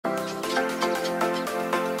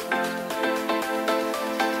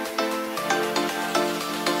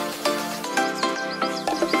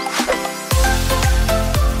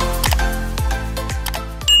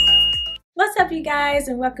you guys,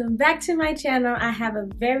 and welcome back to my channel. I have a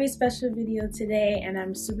very special video today and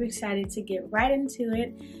I'm super excited to get right into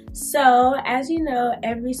it. So as you know,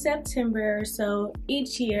 every September or so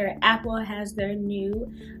each year Apple has their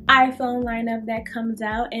new iPhone lineup that comes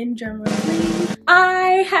out, and drumroll please,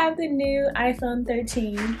 I have the new iPhone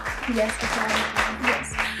 13. Yes,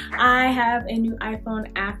 yes. I have a new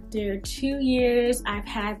iPhone after 2 years. I've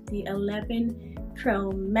had the 11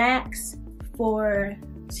 Pro Max for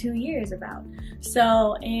 2 years about.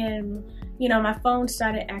 So, and you know, my phone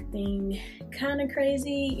started acting kind of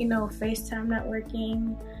crazy, you know, FaceTime not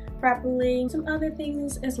working properly, some other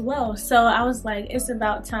things as well. So I was like, it's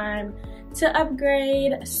about time to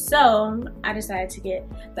upgrade. So I decided to get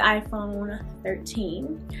the iPhone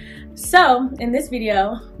 13. So in this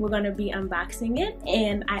video we're going to be unboxing it,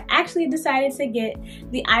 and I actually decided to get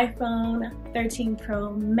the iPhone 13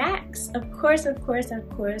 Pro Max, of course,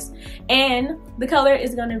 and the color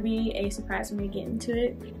is going to be a surprise when we get into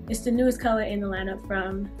it. It's the newest color in the lineup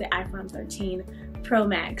from the iPhone 13 Pro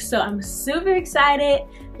Max. So I'm super excited.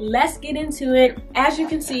 Let's get into it. As you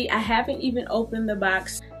can see, I haven't even opened the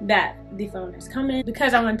box that the phone has come in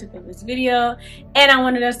because I wanted to film this video and I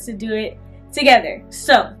wanted us to do it together.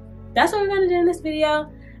 So that's what we're gonna do in this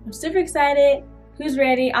video. I'm super excited. Who's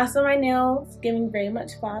ready? Also, my nails giving very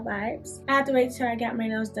much fall vibes. I have to wait till I got my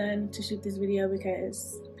nails done to shoot this video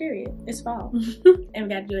because period, it's fall and we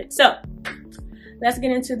gotta do it. So let's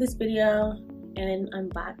get into this video and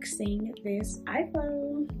unboxing this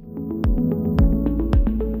iPhone.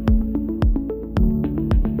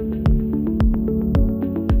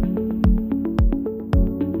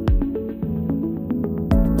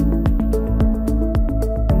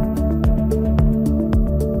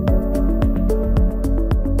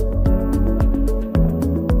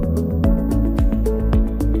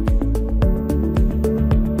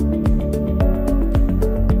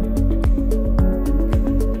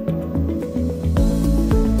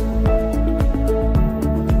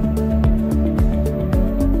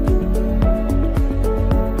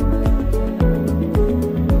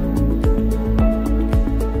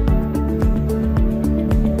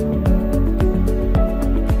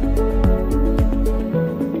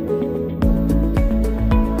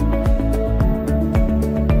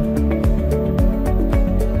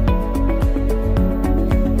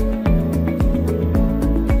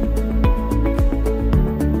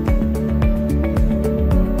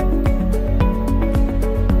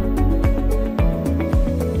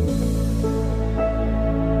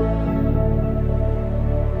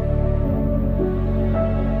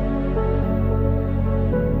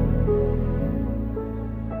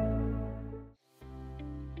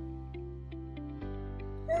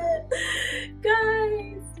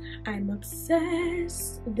 Guys, I'm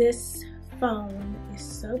obsessed. This phone is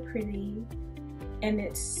so pretty and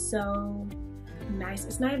it's so nice.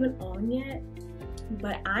 It's not even on yet,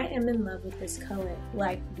 but I am in love with this color.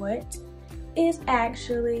 Like, what is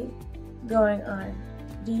actually going on?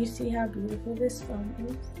 Do you see how beautiful this phone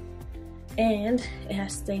is? And it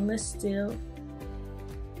has stainless steel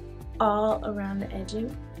all around the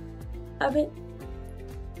edging of it.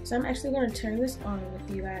 So I'm actually going to turn this on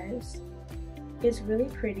with you guys. It's really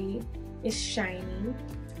pretty. It's shiny.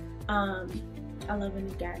 I love a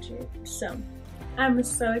new gadget. So I'm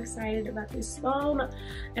so excited about this phone,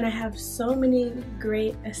 and I have so many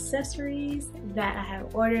great accessories that I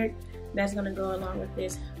have ordered that's going to go along with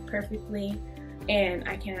this perfectly, and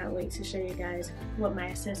I cannot wait to show you guys what my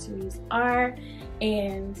accessories are.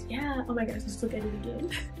 And yeah, oh my gosh, let's look at it again.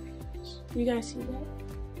 You guys see that?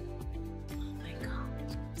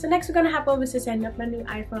 So next we're gonna hop over to setting up my new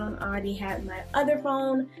iPhone. I already had my other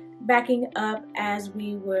phone backing up as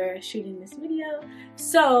we were shooting this video,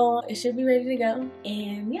 so it should be ready to go.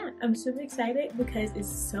 And yeah, I'm super excited because it's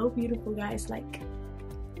so beautiful, guys. Like,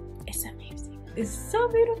 it's amazing. It's so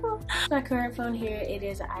beautiful. My current phone here, it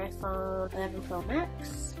is an iPhone 11 Pro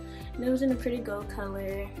Max, and it was in a pretty gold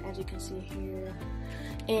color, as you can see here.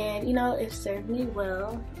 And you know, it served me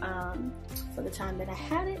well for the time that I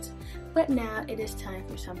had it, but now it is time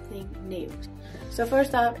for something new. So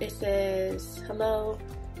first off, it says hello,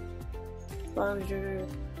 bonjour.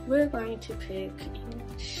 We're going to pick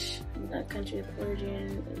English. The country of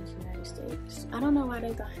origin is United States. I don't know why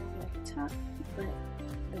they don't have it at the top, but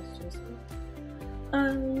that's just it.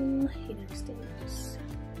 United States.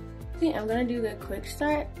 I'm gonna do the quick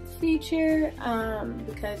start feature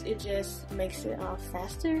because it just makes it all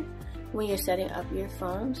faster when you're setting up your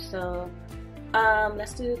phone. So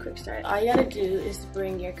let's do the quick start. All you gotta do is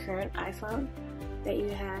bring your current iPhone that you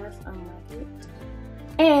have, unlock it,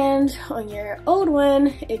 and on your old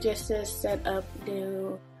one it just says set up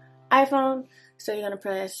new iPhone. So you're gonna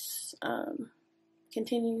press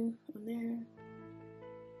continue on there,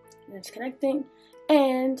 and it's connecting,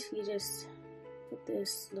 and you just put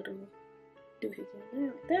this little doohickey in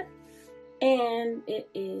there like that, and it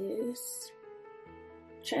is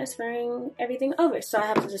transferring everything over. So I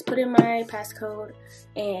have to just put in my passcode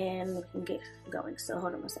and we can get going. So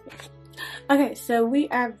hold on a second. Okay, so we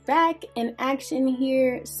are back in action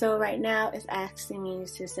here. So right now it's asking me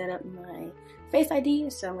to set up my Face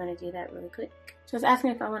ID, so I'm going to do that really quick. So it's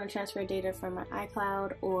asking if I want to transfer data from my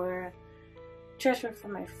iCloud or transfer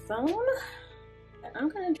from my phone. I'm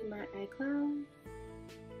going to do my iCloud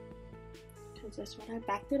because that's what I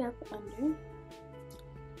backed it up under.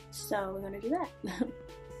 So we're going to do that.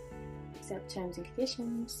 Accept terms and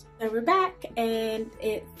conditions. So we're back and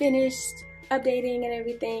it finished updating and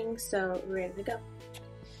everything, so we're ready to go.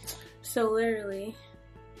 So literally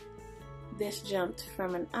this jumped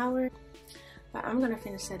from an hour, but I'm gonna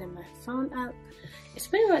finish setting my phone up. It's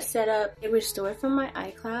pretty much set up. It restored from my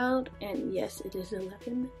iCloud, and yes, it is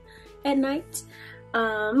 11 at night.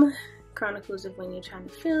 Chronicles of when you're trying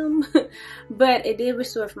to film. But it did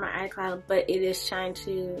restore from my iCloud, but it is trying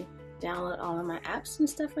to download all of my apps and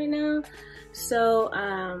stuff right now. So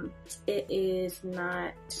it is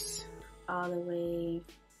not all the way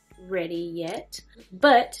ready yet,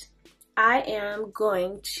 but I am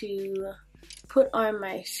going to put on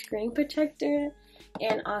my screen protector,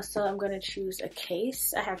 and also I'm going to choose a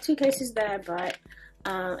case. I have 2 cases that I bought,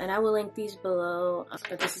 and I will link these below,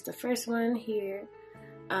 but this is the first one here.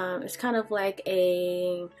 It's kind of like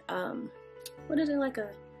a what is it, like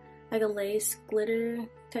a lace glitter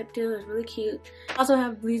type deal. It's really cute. I also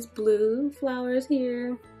have these blue flowers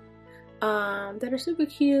here that are super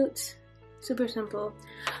cute, super simple,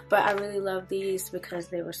 but I really love these because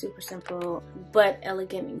they were super simple but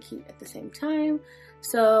elegant and cute at the same time.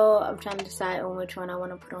 So I'm trying to decide on which one I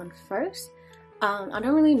want to put on first. I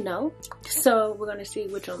don't really know, so we're gonna see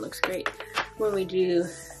which one looks great when we do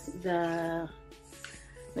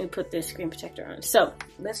let me put this screen protector on. So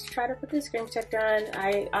let's try to put this screen protector on.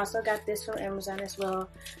 I also got this from Amazon as well.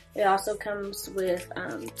 It also comes with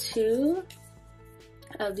 2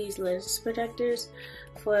 of these lens protectors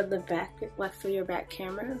for the back, like for your back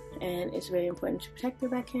camera, and it's very important to protect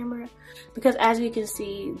your back camera because, as you can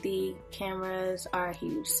see, the cameras are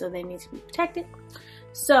huge, so they need to be protected.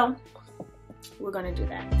 So we're gonna do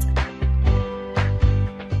that.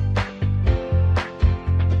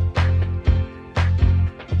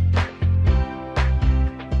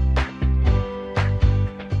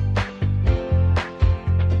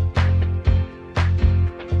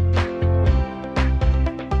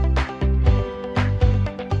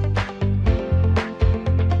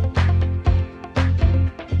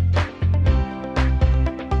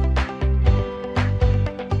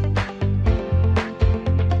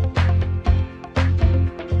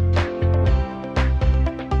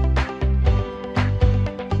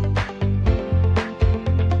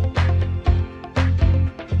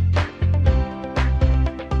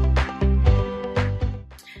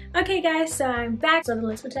 Okay guys, so I'm back. So the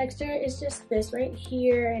lens protector is just this right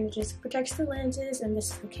here, and it just protects the lenses, and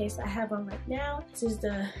this is the case I have on right now. This is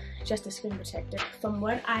just the screen protector. From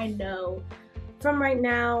what I know from right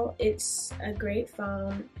now, it's a great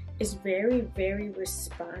phone. It's very, very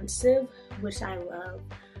responsive, which I love.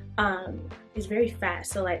 It's very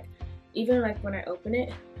fast, so like even like when I open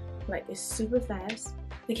it, like it's super fast.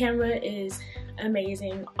 The camera is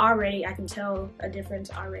amazing. Already I can tell a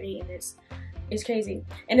difference already, and it's crazy.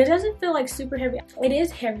 And it doesn't feel like super heavy. It is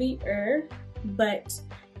heavier, but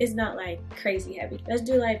it's not like crazy heavy. Let's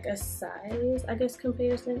do like a size, I guess,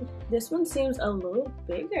 comparison. This one seems a little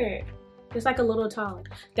bigger. It's like a little taller.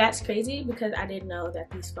 That's crazy because I didn't know that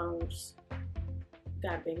these phones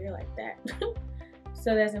got bigger like that.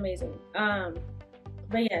 So that's amazing.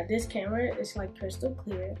 But yeah, this camera is like crystal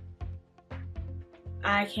clear.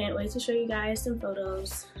 I can't wait to show you guys some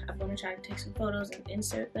photos. I'm going to try to take some photos and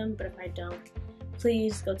insert them, but if I don't,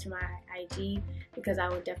 please go to my IG because I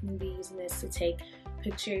will definitely be using this to take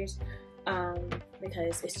pictures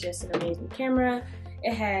because it's just an amazing camera.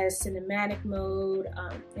 It has cinematic mode.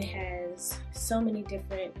 It has so many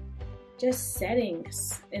different just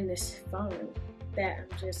settings in this phone that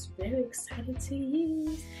I'm just very excited to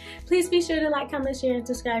use. Please be sure to like, comment, share, and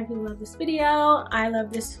subscribe if you love this video. I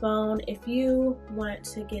love this phone. If you want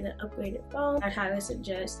to get an upgraded phone, I highly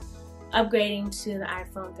suggest upgrading to the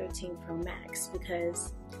iPhone 13 Pro Max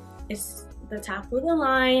because it's the top of the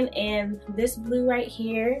line, and this blue right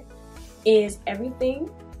here is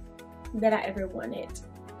everything that I ever wanted.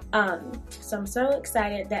 So I'm so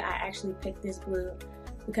excited that I actually picked this blue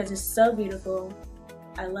because it's so beautiful.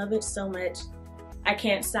 I love it so much. I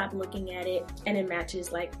can't stop looking at it, and it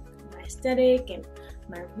matches like my aesthetic and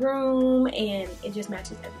my room, and it just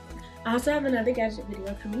matches everything. I also have another gadget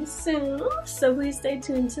video coming soon, so please stay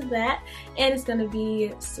tuned to that, and it's gonna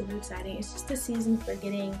be super exciting. It's just a season for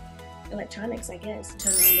getting electronics, I guess.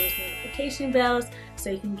 Turn on those notification bells so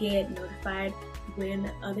you can get notified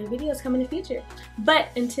when other videos come in the future. But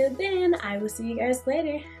until then, I will see you guys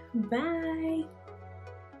later. Bye!